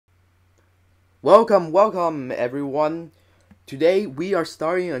Welcome everyone. Today we are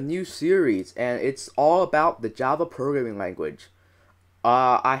starting a new series and it's all about the Java programming language.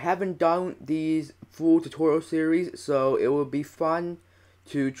 I haven't done these full tutorial series, so it will be fun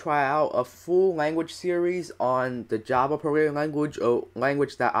to try out a full language series on the Java programming language, a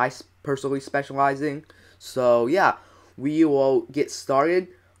language that personally specialize in. So yeah, we will get started.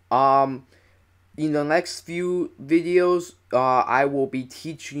 Um, in the next few videos, I will be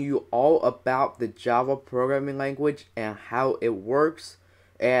teaching you all about the Java programming language and how it works.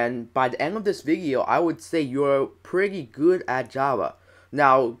 And by the end of this video, I would say you're pretty good at Java.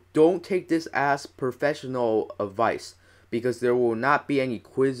 Now, don't take this as professional advice because there will not be any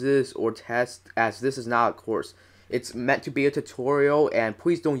quizzes or tests as this is not a course. It's meant to be a tutorial, and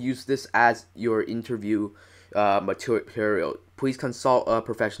please don't use this as your interview material. Please consult a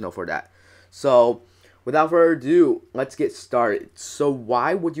professional for that. So, without further ado, let's get started. So,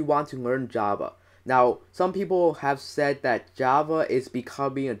 why would you want to learn Java? Now, some people have said that Java is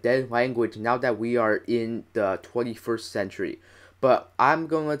becoming a dead language now that we are in the 21st century. But I'm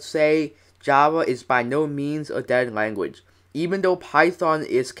gonna say Java is by no means a dead language. Even though Python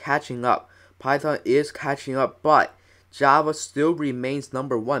is catching up, but Java still remains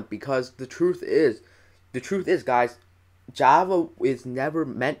number one because the truth is, guys, Java is never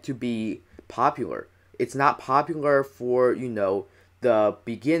meant to be popular. It's not popular for, the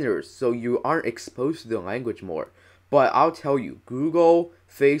beginners, so you aren't exposed to the language more. But I'll tell you, Google,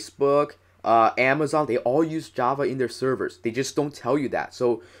 Facebook, Amazon, they all use Java in their servers. They just don't tell you that.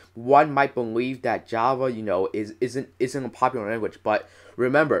 So one might believe that Java, isn't a popular language, but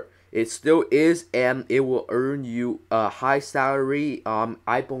remember, it still is, and it will earn you a high salary.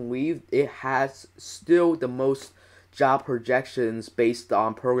 I believe it has still the most job projections based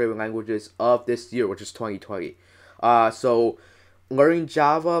on programming languages of this year, which is 2020. So learning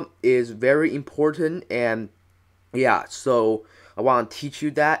Java is very important, and yeah, so I want to teach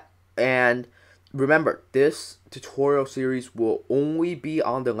you that. And remember, this tutorial series will only be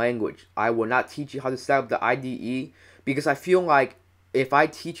on the language. I will not teach you how to set up the IDE because I feel like if I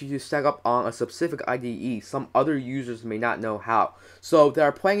teach you to set up on a specific IDE, some other users may not know how. So there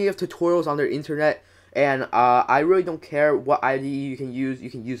are plenty of tutorials on the internet, and I really don't care what IDE you can use. You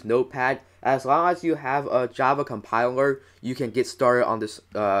can use Notepad. As long as you have a Java compiler, you can get started on this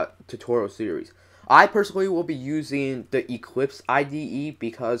tutorial series. I personally will be using the Eclipse IDE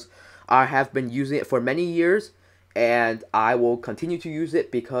because I have been using it for many years, and I will continue to use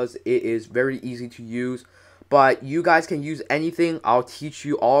it because it is very easy to use. But you guys can use anything. I'll teach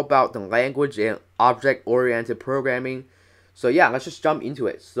you all about the language and object-oriented programming. So yeah, let's just jump into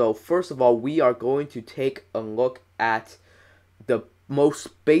it. So first of all, we are going to take a look at the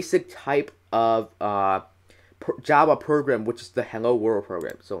most basic type of Java program, which is the Hello World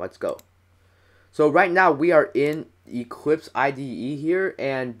program. So let's go. So right now we are in Eclipse IDE here,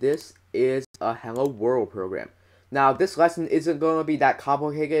 and this is a Hello World program. Now this lesson isn't going to be that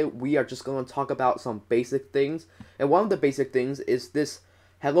complicated. We are just going to talk about some basic things, and one of the basic things is this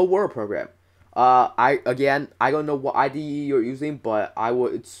Hello World program. I don't know what IDE you're using, but I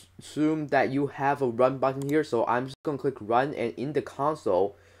would assume that you have a run button here. So I'm just gonna click run, and in the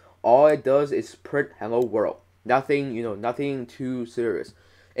console, all it does is print Hello World. Nothing, nothing too serious,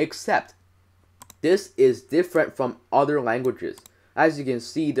 except this is different from other languages. As you can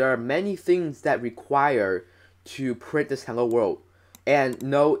see, there are many things that require to print this Hello World. And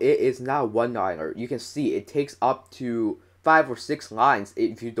no, it is not a one-liner. You can see it takes up to 5 or 6 lines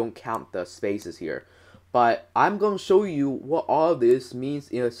if you don't count the spaces here. But I'm going to show you what all of this means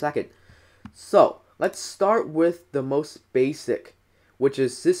in a second. So, let's start with the most basic, which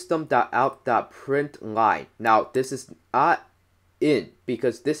is system.out.println. Now, this is not in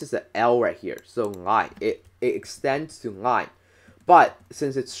because this is an L right here. So line, it extends to line. But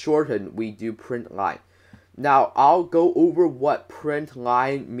since it's shortened, we do print line. Now, I'll go over what print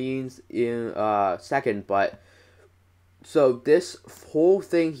line means in a second, but so this whole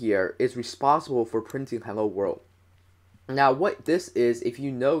thing here is responsible for printing Hello World. Now, what this is, if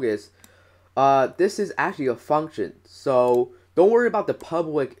you notice, this is actually a function. So don't worry about the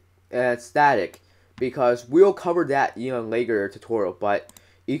public static because we'll cover that in a later tutorial. But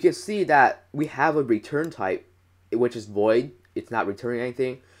you can see that we have a return type, which is void. It's not returning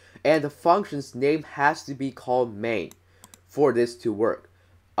anything. And the function's name has to be called main for this to work.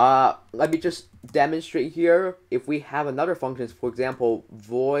 Let me just demonstrate here. If we have another function, for example,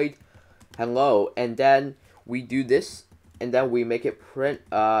 void hello, and then we do this, and then we make it print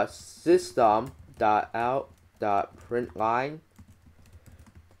system.out.println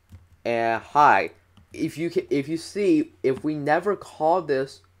and hi. If you see, if we never call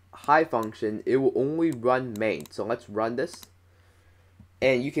this hi function, it will only run main. So let's run this.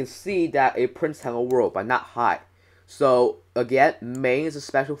 And you can see that it prints hello world, but not hi. So again, main is a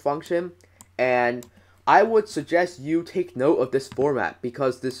special function, and I would suggest you take note of this format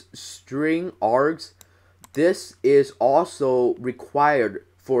because this string args, this is also required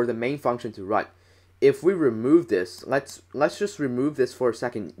for the main function to run. If we remove this, let's just remove this for a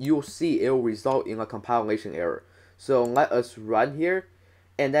second. You'll see it will result in a compilation error. So let us run here,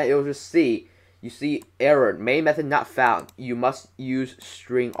 and then it will just see, you see error, main method not found. You must use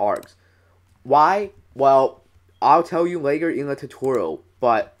string args. Why? Well, I'll tell you later in the tutorial,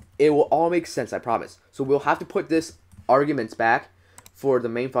 but it will all make sense, I promise. So we'll have to put this arguments back for the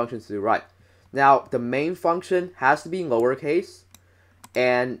main function to run. Now, the main function has to be lowercase,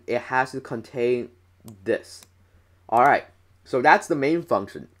 and it has to contain this. Alright, so that's the main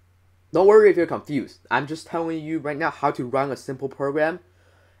function. Don't worry if you're confused. I'm just telling you right now how to run a simple program.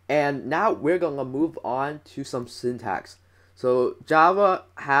 And now we're gonna move on to some syntax. So Java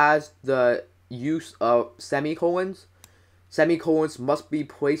has the use of semicolons. Semicolons must be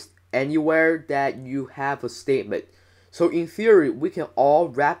placed anywhere that you have a statement. So in theory, we can all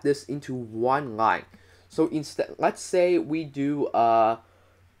wrap this into one line. So instead, let's say we do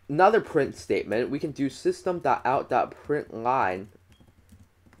another print statement. We can do system.out.println.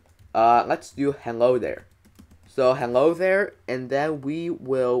 Let's do hello there. So hello there, and then we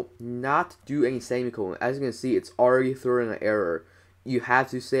will not do any semicolon. As you can see, it's already throwing an error. You have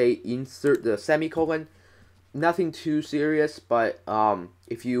to say insert the semicolon. Nothing too serious, but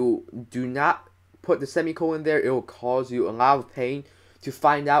if you do not put the semicolon there, it will cause you a lot of pain to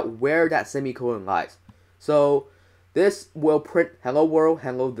find out where that semicolon lies. So this will print hello world,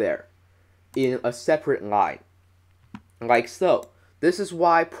 hello there in a separate line, like so. This is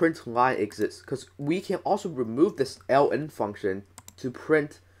why print line exists, because we can also remove this ln function to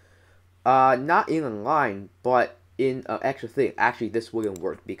print not in a line, but in an extra thing. Actually, this wouldn't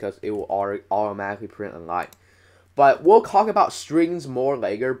work because it will automatically print a line. But we'll talk about strings more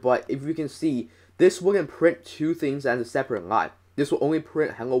later, but if you can see, this wouldn't print two things as a separate line. This will only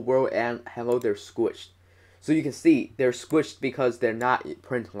print hello world and hello they're squished. So you can see they're squished because they're not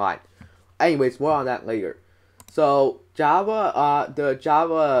print line. Anyways, more on that later. So Java, the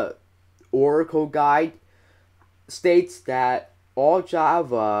Java Oracle guide states that all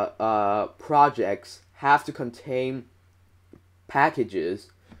Java projects have to contain packages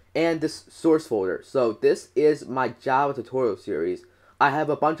and this source folder. So this is my Java tutorial series. I have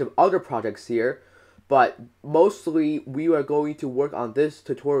a bunch of other projects here, but mostly we are going to work on this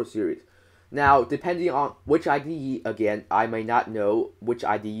tutorial series. Now, depending on which IDE, again, I may not know which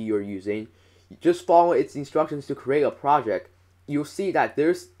IDE you're using. Just follow its instructions to create a project. You'll see that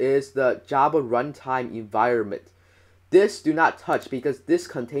this is the Java runtime environment. This do not touch because this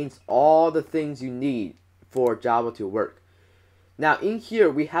contains all the things you need for Java to work. Now in here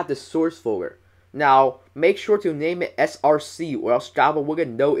we have the source folder. Now make sure to name it src or else Java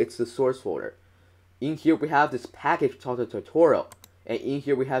wouldn't know it's the source folder. In here we have this package called the tutorial, and in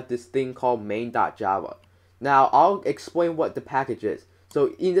here we have this thing called main.java. Now I'll explain what the package is.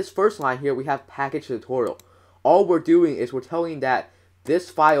 So in this first line here, we have package tutorial. All we're doing is we're telling that this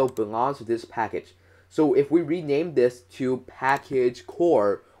file belongs to this package. So if we rename this to package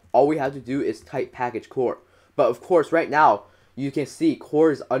core, all we have to do is type package core. But of course, right now, you can see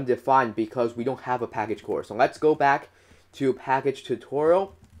core is undefined because we don't have a package core. So let's go back to package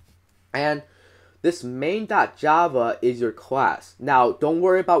tutorial. And this main.java is your class. Now, don't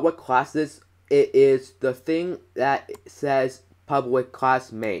worry about what class this is. It is the thing that says public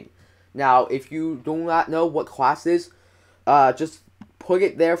class main. Now, if you do not know what class is, just put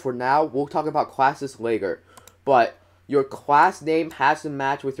it there for now. We'll talk about classes later. But your class name has to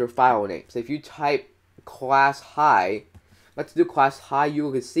match with your file name. So if you type class hi, let's do class hi, you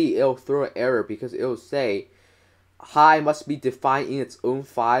can see it'll throw an error because it'll say hi must be defined in its own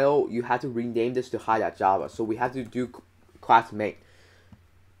file. You have to rename this to hi.java. So we have to do class main.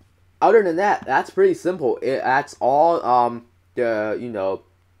 Other than that, that's pretty simple. That's all the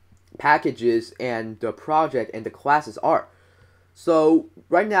packages and the project and the classes are. So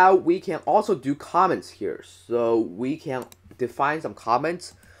right now we can also do comments here. So we can define some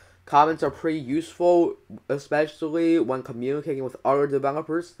comments. Comments are pretty useful, especially when communicating with other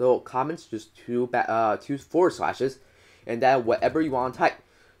developers. So comments, just two forward slashes, and then whatever you want to type.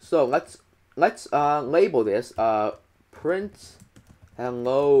 So let's label this print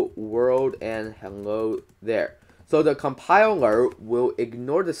hello world and hello there. So the compiler will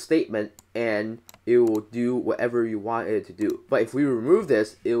ignore the statement and it will do whatever you want it to do. But if we remove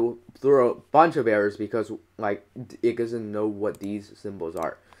this, it will throw a bunch of errors because it doesn't know what these symbols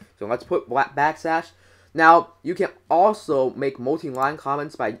are. So let's put backslash. Now, you can also make multi-line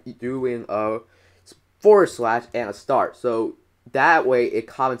comments by doing a forward slash and a star. So that way it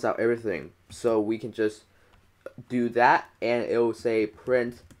comments out everything. So we can just do that, and it will say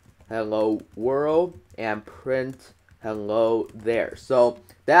print hello world and print hello there. So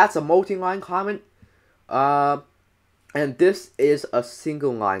that's a multi-line comment. And this is a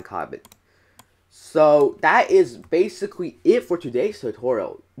single line comment. So that is basically it for today's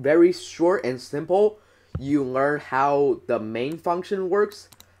tutorial. Very short and simple. You learn how the main function works,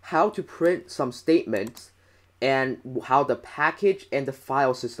 how to print some statements, and how the package and the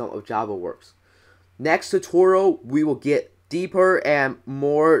file system of Java works. Next tutorial, we will get deeper and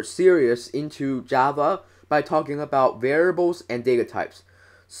more serious into Java by talking about variables and data types.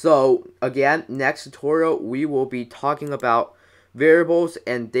 So again, next tutorial, we will be talking about variables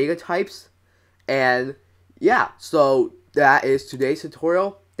and data types. And yeah, so that is today's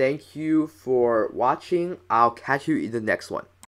tutorial. Thank you for watching. I'll catch you in the next one.